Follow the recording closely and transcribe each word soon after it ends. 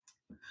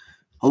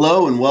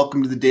Hello and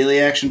welcome to the Daily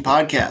Action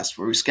Podcast,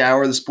 where we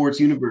scour the sports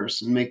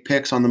universe and make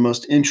picks on the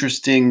most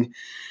interesting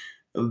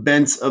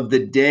events of the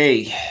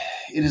day.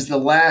 It is the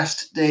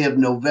last day of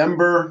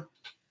November.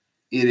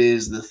 It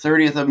is the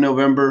 30th of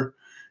November.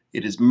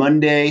 It is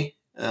Monday.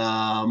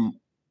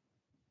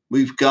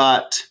 We've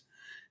got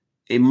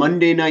a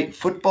Monday night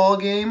football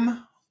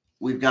game.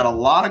 We've got a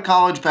lot of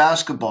college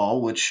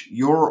basketball, which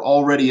you're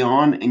already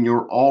on and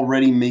you're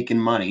already making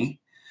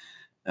money.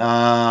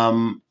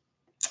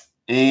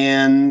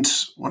 And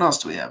what else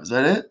do we have? Is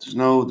that it? There's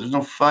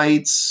no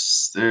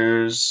fights.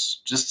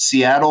 There's just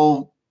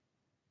Seattle,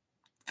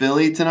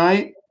 Philly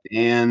tonight,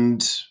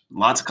 and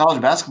lots of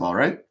college basketball,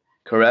 right?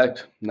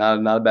 Correct.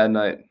 Not a bad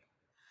night.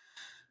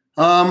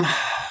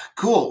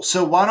 Cool.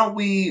 So why don't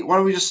we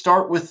just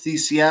start with the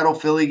Seattle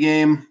Philly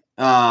game?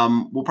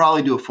 We'll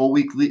probably do a full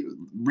week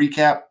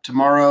recap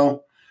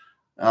tomorrow,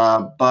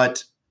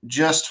 but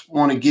just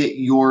want to get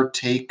your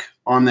take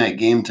on that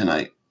game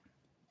tonight.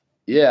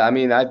 Yeah, I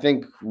mean, I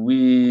think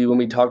when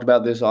we talked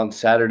about this on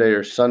Saturday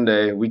or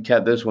Sunday, we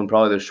kept this one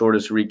probably the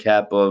shortest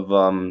recap of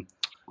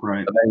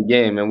that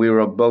game, and we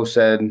were both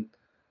said,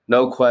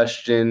 no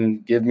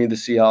question, give me the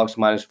Seahawks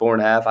minus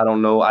 4.5. I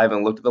don't know, I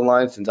haven't looked at the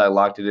line since I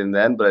locked it in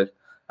then, but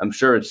I'm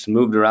sure it's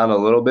moved around a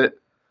little bit.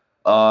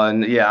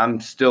 And yeah, I'm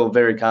still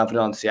very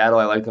confident on Seattle.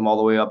 I like them all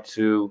the way up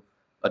to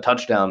a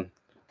touchdown.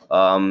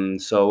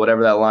 So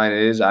whatever that line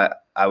is, I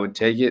would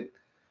take it.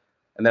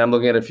 And then I'm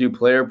looking at a few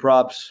player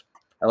props.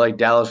 I like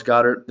Dallas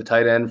Goedert, the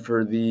tight end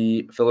for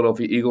the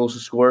Philadelphia Eagles, to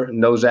score.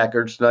 No Zach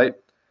Ertz tonight.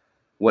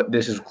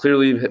 This has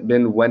clearly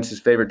been Wentz's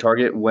favorite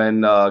target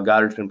when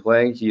Goddard's been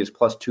playing. He is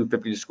plus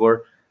 250 to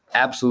score.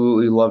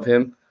 Absolutely love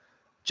him.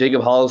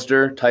 Jacob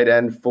Hollister, tight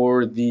end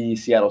for the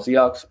Seattle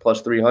Seahawks,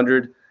 plus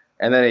 300.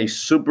 And then a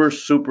super,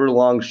 super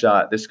long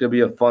shot. This could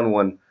be a fun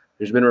one.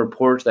 There's been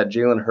reports that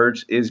Jalen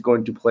Hurts is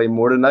going to play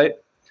more tonight.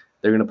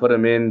 They're going to put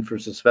him in for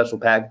some special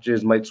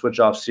packages, might switch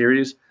off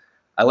series.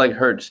 I like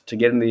Hurts to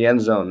get in the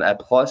end zone at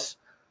plus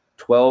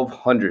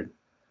 1,200.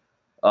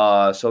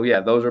 So,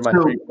 yeah, those are my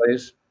three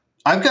plays.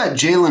 I've got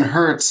Jalen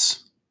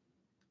Hurts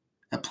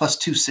at plus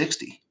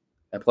 260.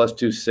 At plus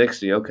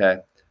 260, okay.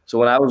 So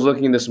when I was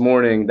looking this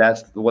morning,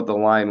 that's what the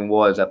line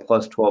was at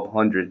plus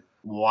 1,200.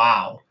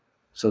 Wow.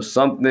 So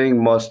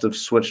something must have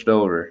switched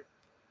over.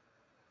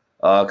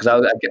 Because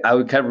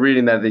I kept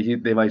reading that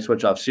they might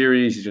switch off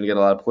series. He's going to get a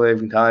lot of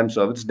playing time.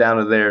 So if it's down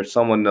to there,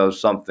 someone knows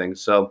something.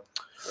 So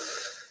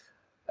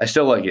I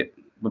still like it.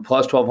 But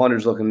plus 1,200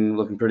 is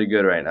looking pretty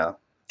good right now.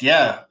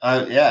 Yeah,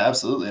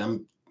 absolutely.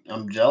 I'm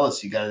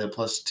jealous. You got it at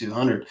plus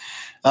 200.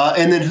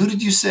 And then who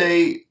did you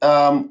say?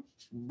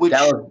 Which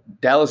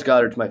Dallas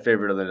Goedert's my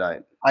favorite of the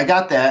night. I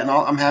got that, and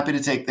I'm happy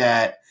to take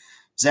that.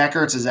 Zach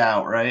Ertz is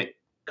out, right?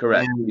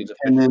 Correct.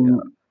 And then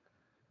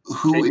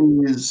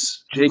who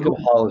is Jacob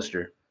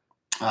Hollister?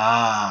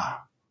 At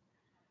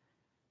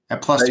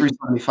plus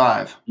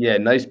 375. Yeah,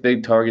 nice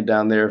big target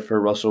down there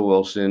for Russell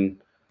Wilson.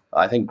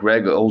 I think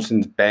Greg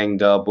Olsen's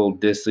banged up. Will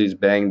Dissly's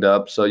banged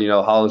up. So,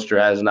 Hollister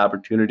has an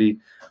opportunity.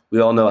 We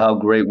all know how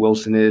great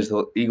Wilson is.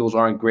 The Eagles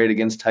aren't great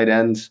against tight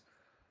ends.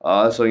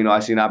 So, I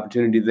see an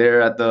opportunity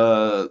there at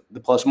the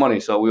plus money.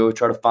 So we always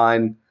try to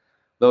find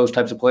those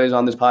types of plays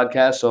on this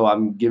podcast. So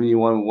I'm giving you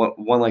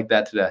one like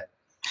that today.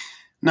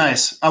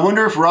 Nice. I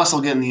wonder if Russ will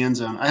get in the end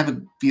zone. I have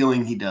a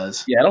feeling he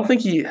does. Yeah, I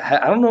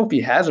don't know if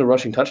he has a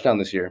rushing touchdown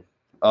this year.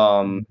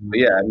 But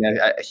yeah, I mean,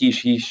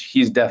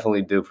 he's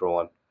definitely due for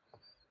one.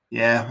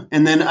 Yeah,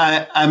 and then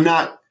I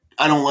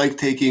don't like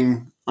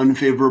taking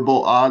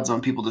unfavorable odds on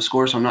people to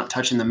score, so I'm not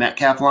touching the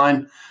Metcalf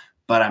line.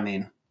 But I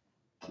mean,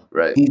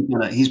 right?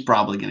 He's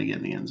probably gonna get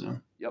in the end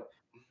zone. Yep.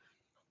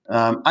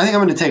 I think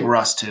I'm gonna take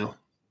Russ too.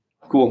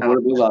 Cool. What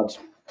are those odds?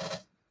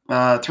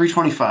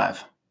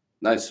 325.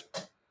 Nice.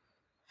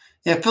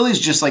 Yeah, Philly's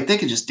just they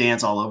could just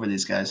dance all over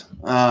these guys.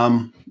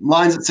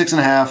 Line's at 6.5.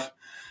 I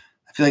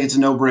feel like it's a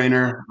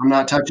no-brainer. I'm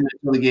not touching it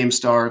until the game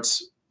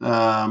starts.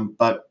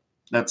 But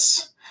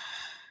that's,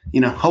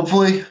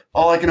 hopefully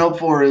all I can hope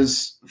for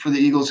is for the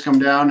Eagles to come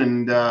down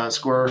and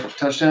score a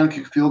touchdown,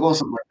 kick a field goal,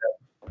 something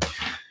like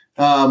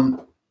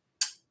that.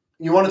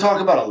 You want to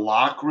talk about a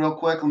lock real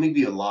quick? Let me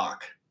be a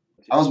lock.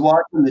 I was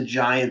watching the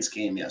Giants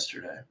game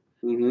yesterday.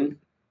 Mm-hmm.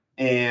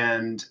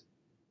 And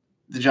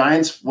the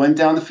Giants went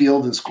down the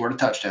field and scored a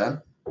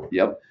touchdown.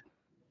 Yep.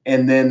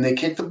 And then they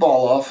kicked the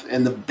ball off,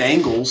 and the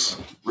Bengals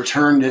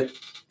returned it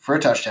for a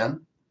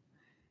touchdown.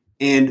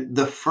 And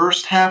the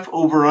first half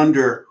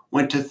over-under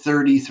went to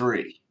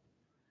 33.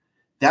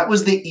 That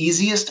was the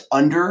easiest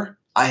under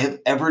I have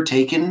ever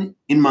taken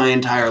in my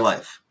entire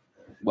life.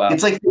 Wow.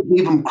 It's like they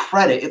gave them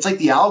credit. It's like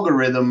the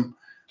algorithm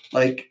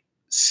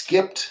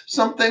skipped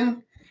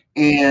something,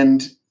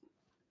 and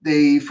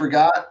they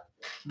forgot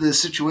the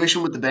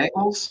situation with the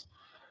Bengals.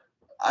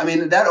 I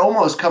mean, that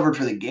almost covered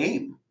for the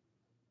game,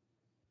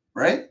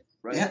 right?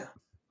 Yeah.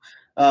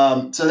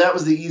 So that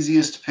was the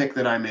easiest pick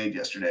that I made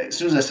yesterday. As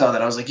soon as I saw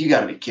that, I was like, "You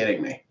got to be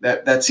kidding me!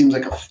 That seems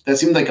like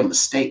a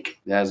mistake."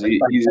 Yeah, it's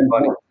easy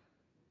money.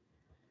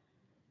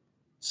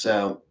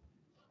 So,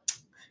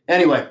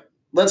 anyway,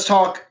 let's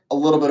talk a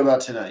little bit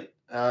about tonight.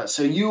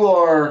 So you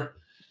are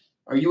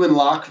Are you in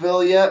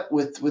Lockville yet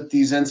with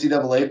these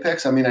NCAA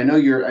picks? I mean, I know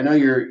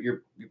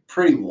you're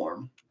pretty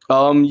warm.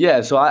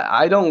 Yeah, so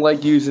I don't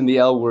like using the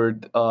L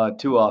word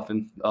too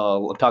often.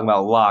 Talking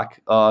about lock.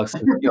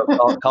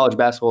 College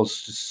basketball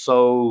is just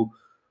so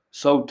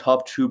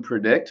tough to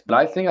predict, but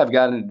I think I've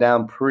gotten it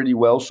down pretty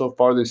well so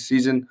far this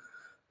season.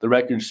 The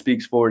record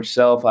speaks for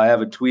itself. I have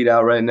a tweet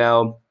out right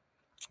now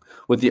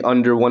with the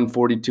under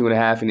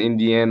 142.5 in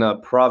Indiana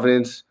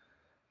Providence.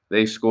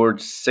 They scored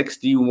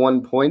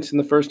 61 points in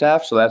the first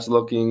half, so that's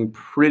looking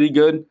pretty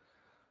good.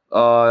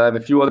 I have a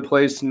few other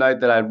plays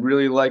tonight that I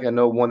really like. I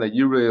know one that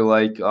you really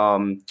like.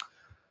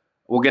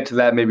 We'll get to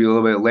that maybe a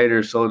little bit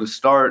later. So to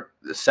start,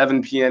 the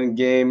 7 p.m.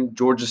 game,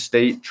 Georgia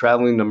State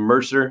traveling to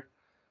Mercer.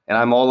 And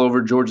I'm all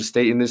over Georgia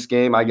State in this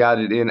game. I got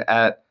it in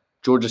at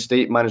Georgia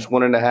State minus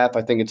 1.5.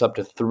 I think it's up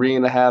to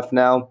 3.5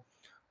 now.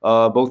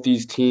 Both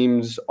these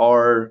teams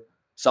are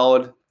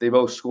solid. They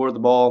both score the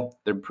ball.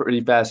 They're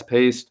pretty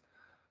fast-paced.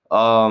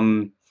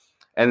 And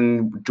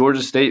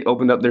Georgia State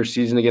opened up their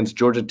season against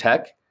Georgia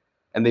Tech,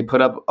 and they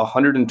put up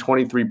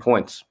 123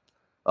 points.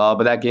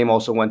 But that game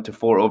also went to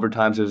 4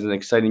 overtimes. It was an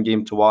exciting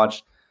game to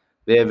watch.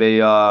 They have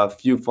a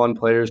few fun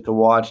players to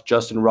watch.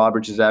 Justin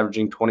Roberts is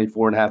averaging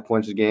 24.5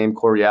 points a game.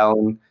 Corey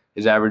Allen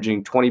is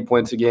averaging 20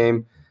 points a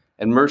game.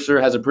 And Mercer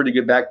has a pretty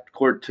good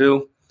backcourt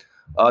too.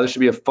 This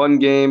should be a fun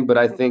game, but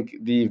I think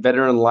the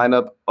veteran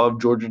lineup of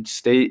Georgia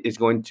State is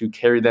going to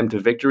carry them to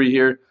victory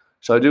here.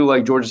 So I do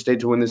like Georgia State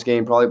to win this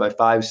game probably by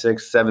 5,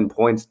 6, 7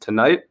 points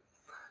tonight.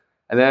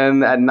 And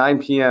then at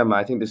 9 p.m.,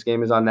 I think this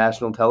game is on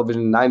national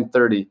television,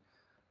 9:30.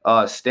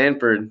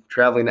 Stanford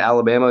traveling to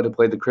Alabama to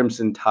play the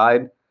Crimson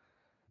Tide.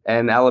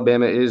 And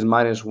Alabama is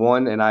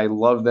 -1, and I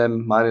love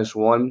them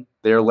 -1.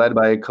 They're led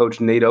by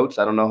Coach Nate Oates.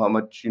 I don't know how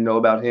much you know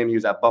about him. He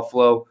was at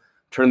Buffalo,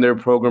 turned their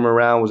program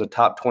around, was a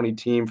top 20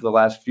 team for the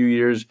last few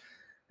years,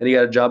 and he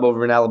got a job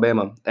over in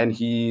Alabama. And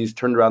he's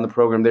turned around the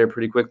program there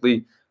pretty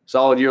quickly.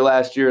 Solid year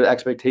last year.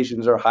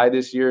 Expectations are high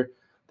this year.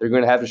 They're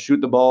going to have to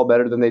shoot the ball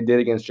better than they did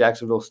against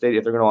Jacksonville State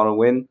if they're going to want to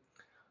win.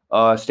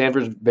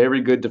 Stanford's very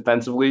good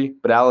defensively,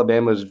 but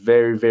Alabama is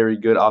very, very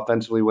good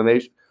offensively. When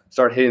they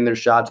start hitting their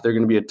shots, they're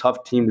going to be a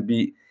tough team to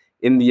beat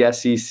in the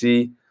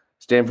SEC.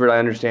 Stanford, I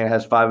understand,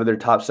 has 5 of their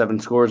top 7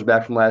 scorers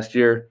back from last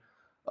year.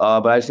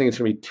 But I just think it's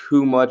going to be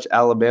too much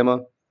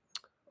Alabama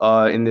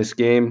in this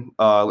game,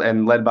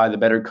 and led by the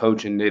better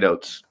coach in Nate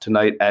Oates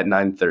tonight at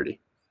 9:30.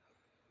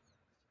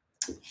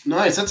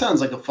 Nice. That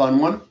sounds like a fun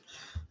one.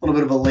 A little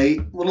bit of a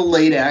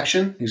late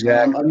action.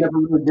 Exactly. I've never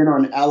really been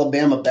on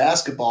Alabama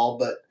basketball,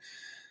 but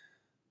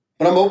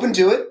I'm open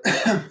to it.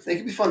 They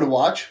can be fun to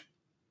watch.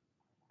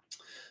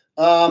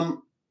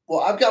 Well,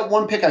 I've got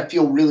one pick I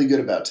feel really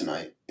good about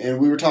tonight, and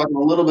we were talking a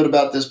little bit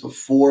about this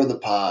before the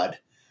pod.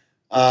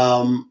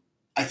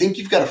 I think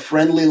you've got a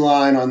friendly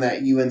line on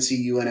that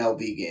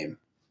UNC-UNLV game.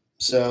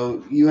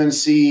 So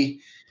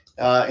UNC,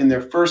 in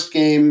their first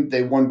game,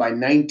 they won by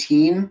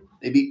 19.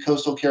 They beat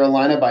Coastal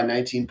Carolina by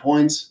 19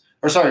 points.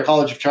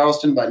 College of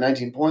Charleston by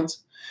 19 points.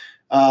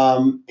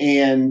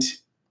 And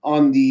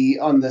on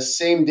the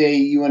same day,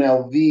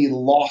 UNLV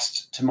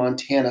lost to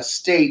Montana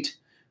State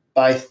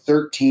by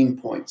 13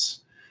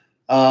 points.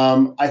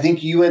 I think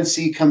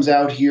UNC comes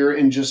out here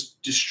and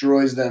just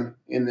destroys them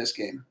in this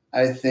game.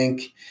 I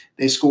think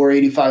they score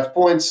 85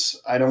 points.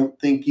 I don't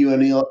think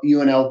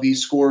UNLV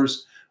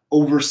scores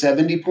over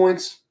 70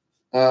 points.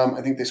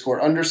 I think they score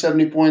under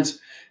 70 points.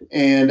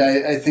 And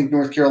I think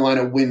North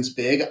Carolina wins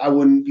big. I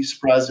wouldn't be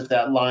surprised if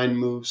that line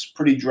moves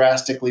pretty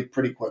drastically,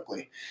 pretty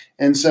quickly.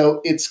 And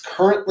so it's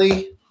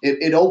currently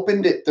it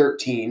opened at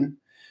 13,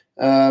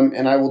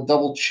 and I will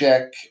double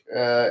check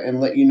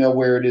and let you know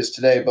where it is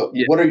today. But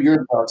What are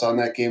your thoughts on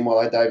that game while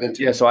I dive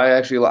into it? Yeah, so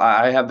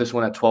I have this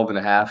one at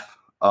 12.5.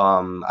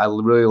 I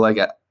really like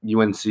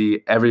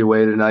UNC every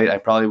way tonight. I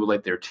probably would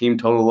like their team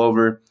total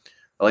over.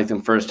 I like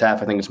them first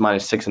half. I think it's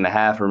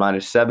 -6.5 or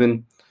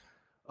 -7.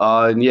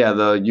 And yeah,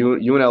 the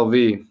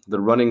UNLV, the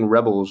Running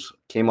Rebels,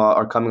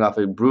 are coming off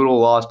a brutal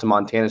loss to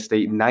Montana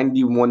State,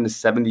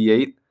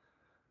 91-78.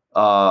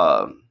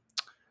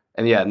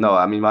 And yeah, no,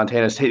 I mean,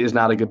 Montana State is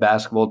not a good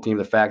basketball team.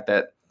 The fact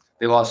that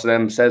they lost to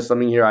them says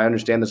something here. I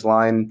understand this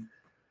line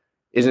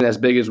isn't as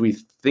big as we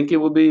think it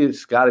would be.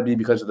 It's got to be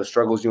because of the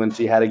struggles UNC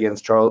had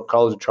against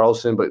College of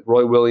Charleston, but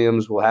Roy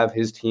Williams will have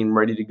his team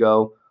ready to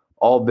go.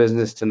 All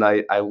business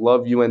tonight. I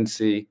love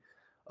UNC.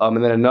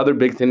 And then another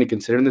big thing to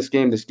consider in this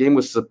game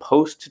was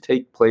supposed to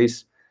take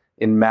place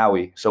in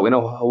Maui, so in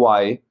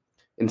Hawaii.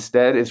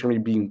 Instead, it's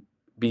going to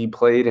be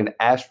played in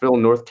Asheville,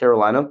 North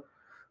Carolina,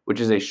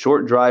 which is a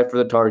short drive for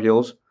the Tar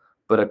Heels,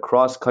 but a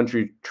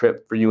cross-country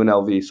trip for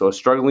UNLV. So a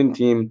struggling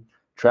team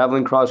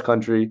traveling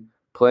cross-country,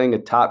 playing a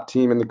top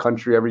team in the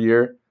country every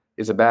year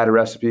is a bad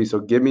recipe. So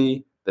give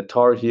me the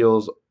Tar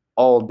Heels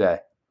all day.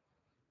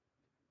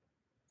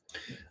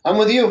 I'm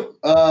with you.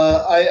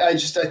 I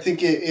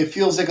think it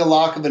feels like a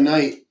lock of a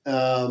night.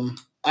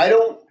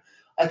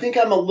 I think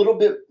I'm a little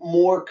bit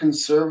more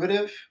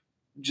conservative,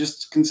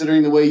 just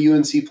considering the way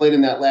UNC played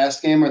in that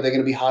last game. Are they going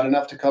to be hot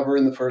enough to cover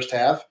in the first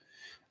half?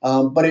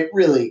 But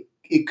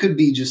it could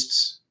be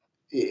just,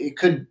 it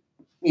could,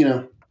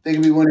 They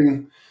could be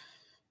winning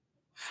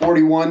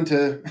 41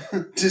 to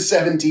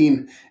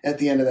 17 at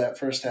the end of that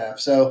first half.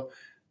 So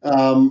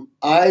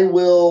I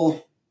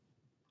will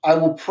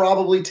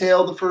probably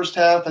tail the first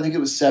half. I think it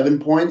was 7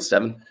 points.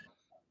 7.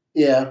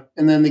 Yeah,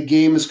 and then the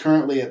game is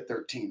currently at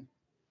 13.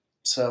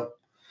 So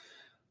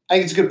I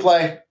think it's a good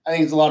play. I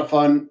think it's a lot of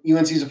fun.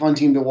 UNC is a fun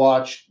team to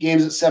watch.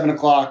 Game's at 7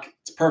 o'clock.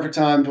 It's a perfect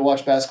time to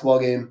watch a basketball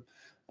game.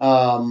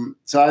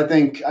 So I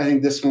think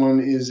this one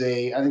is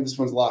I think this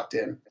one's locked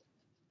in.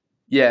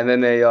 Yeah, and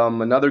then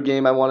another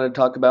game I wanted to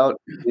talk about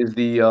is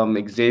the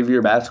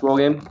Xavier basketball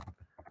game.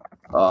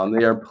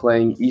 They are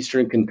playing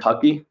Eastern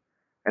Kentucky,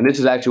 and this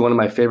is actually one of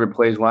my favorite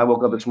plays. When I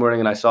woke up this morning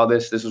and I saw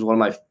this was one of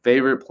my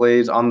favorite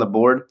plays on the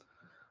board.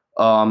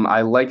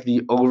 I like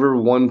the over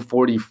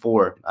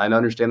 144. I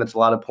understand that's a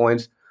lot of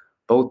points.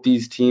 Both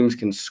these teams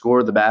can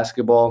score the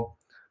basketball.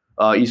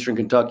 Eastern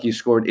Kentucky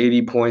scored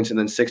 80 points and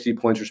then 60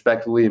 points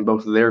respectively in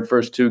both of their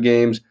first 2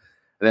 games.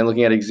 And then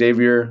looking at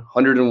Xavier,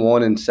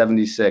 101 and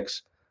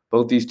 76.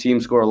 Both these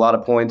teams score a lot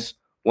of points.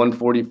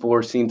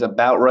 144 seems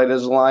about right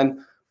as a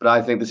line, but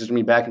I think this is going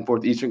to be back and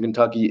forth. Eastern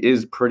Kentucky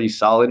is pretty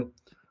solid,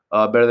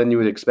 better than you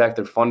would expect.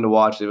 They're fun to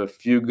watch. They have a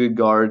few good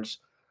guards.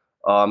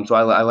 So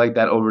I like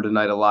that over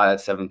tonight a lot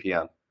at 7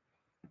 p.m.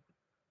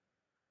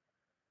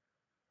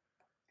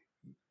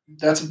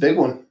 That's a big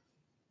one.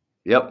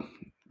 Yep,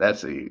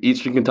 that's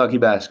Eastern Kentucky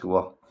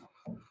basketball.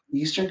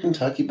 Eastern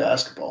Kentucky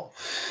basketball.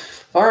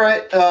 All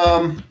right,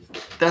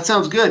 that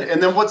sounds good.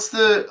 And then what's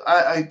the?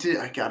 I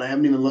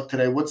haven't even looked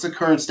today. What's the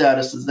current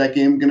status? Is that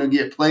game going to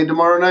get played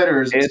tomorrow night,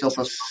 or is it still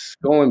postponed?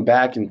 Going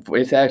back and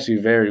forth. It's actually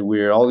very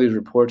weird. All these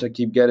reports I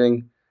keep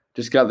getting.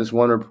 Just got this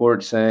one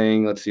report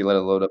saying, let's see, let it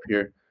load up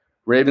here.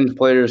 Ravens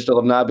players still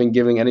have not been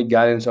giving any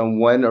guidance on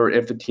when or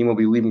if the team will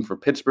be leaving for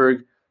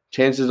Pittsburgh.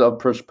 Chances of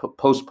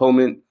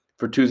postponement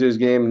for Tuesday's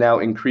game now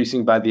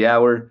increasing by the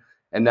hour.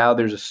 And now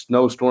there's a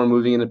snowstorm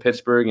moving into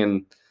Pittsburgh,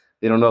 and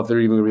they don't know if they're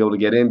even going to be able to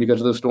get in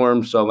because of the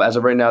storm. So as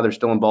of right now, they're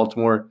still in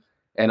Baltimore.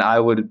 And I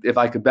would, if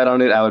I could bet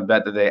on it, I would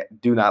bet that they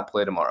do not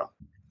play tomorrow.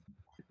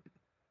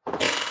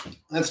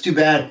 That's too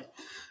bad.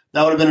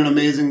 That would have been an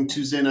amazing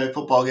Tuesday night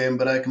football game,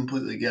 but I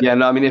completely get it. Yeah,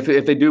 no, I mean, if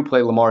they do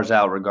play, Lamar's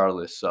out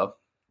regardless. So,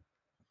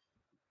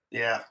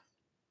 yeah,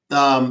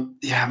 man,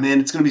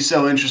 it's going to be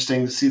so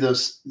interesting to see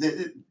those.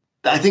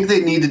 I think they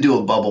need to do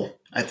a bubble.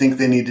 I think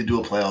they need to do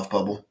a playoff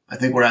bubble. I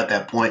think we're at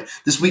that point.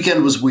 This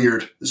weekend was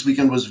weird. This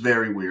weekend was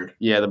very weird.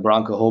 Yeah, the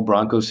whole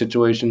Broncos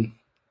situation.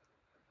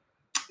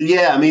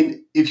 Yeah, I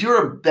mean, if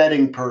you're a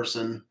betting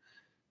person,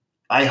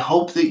 I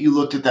hope that you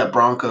looked at that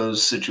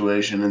Broncos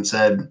situation and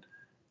said,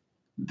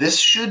 this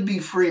should be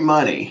free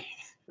money,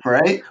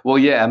 right? Well,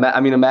 yeah. I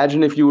mean,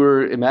 imagine if you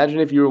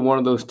were one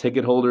of those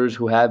ticket holders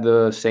who had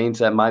the Saints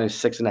at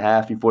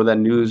 -6.5 before that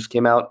news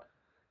came out.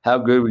 How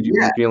good would you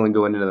be feeling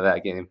going into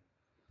that game?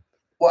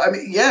 Well,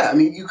 I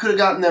mean, you could have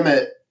gotten them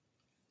at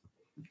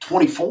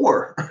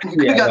 24.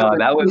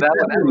 That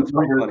was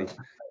funny.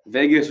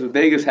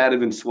 Vegas had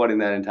been sweating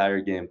that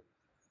entire game.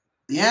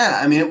 Yeah,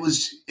 I mean, it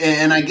was,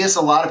 and I guess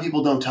a lot of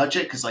people don't touch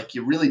it because, like,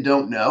 you really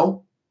don't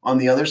know on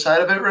the other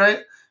side of it, right?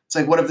 It's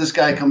like, what if this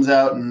guy comes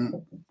out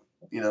and,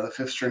 the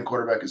 5th string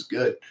quarterback is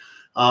good?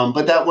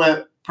 But that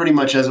went pretty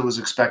much as it was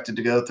expected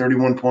to go.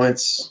 31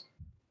 points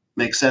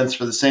makes sense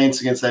for the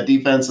Saints against that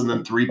defense, and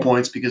then 3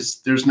 points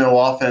because there's no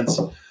offense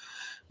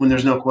when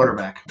there's no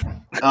quarterback.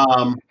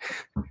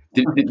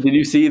 Did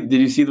you see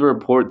the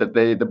report that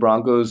the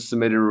Broncos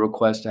submitted a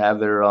request to have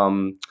their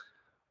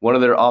one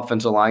of their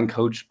offensive line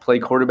coach play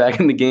quarterback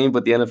in the game,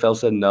 but the NFL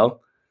said no?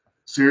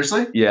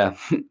 Seriously? Yeah,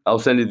 I'll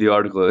send you the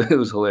article. It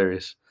was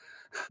hilarious.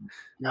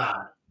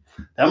 God,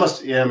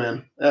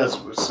 man,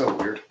 that was so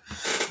weird.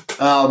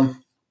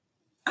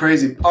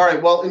 Crazy. All right,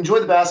 well, enjoy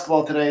the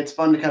basketball today. It's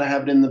fun to kind of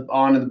have it in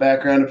the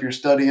background if you're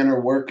studying or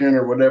working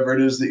or whatever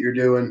it is that you're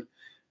doing.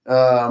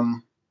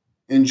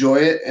 Enjoy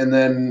it, and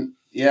then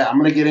I'm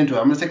going to get into it.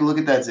 I'm going to take a look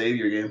at that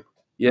Xavier game.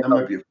 Yeah,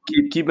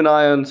 keep an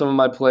eye on some of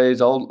my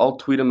plays. I'll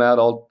tweet them out.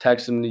 I'll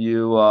text them to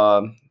you.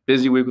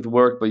 Busy week with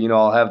work, but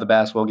I'll have the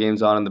basketball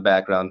games on in the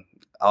background.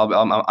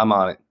 I'm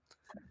on it.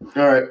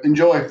 All right,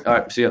 enjoy. All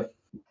right, see ya.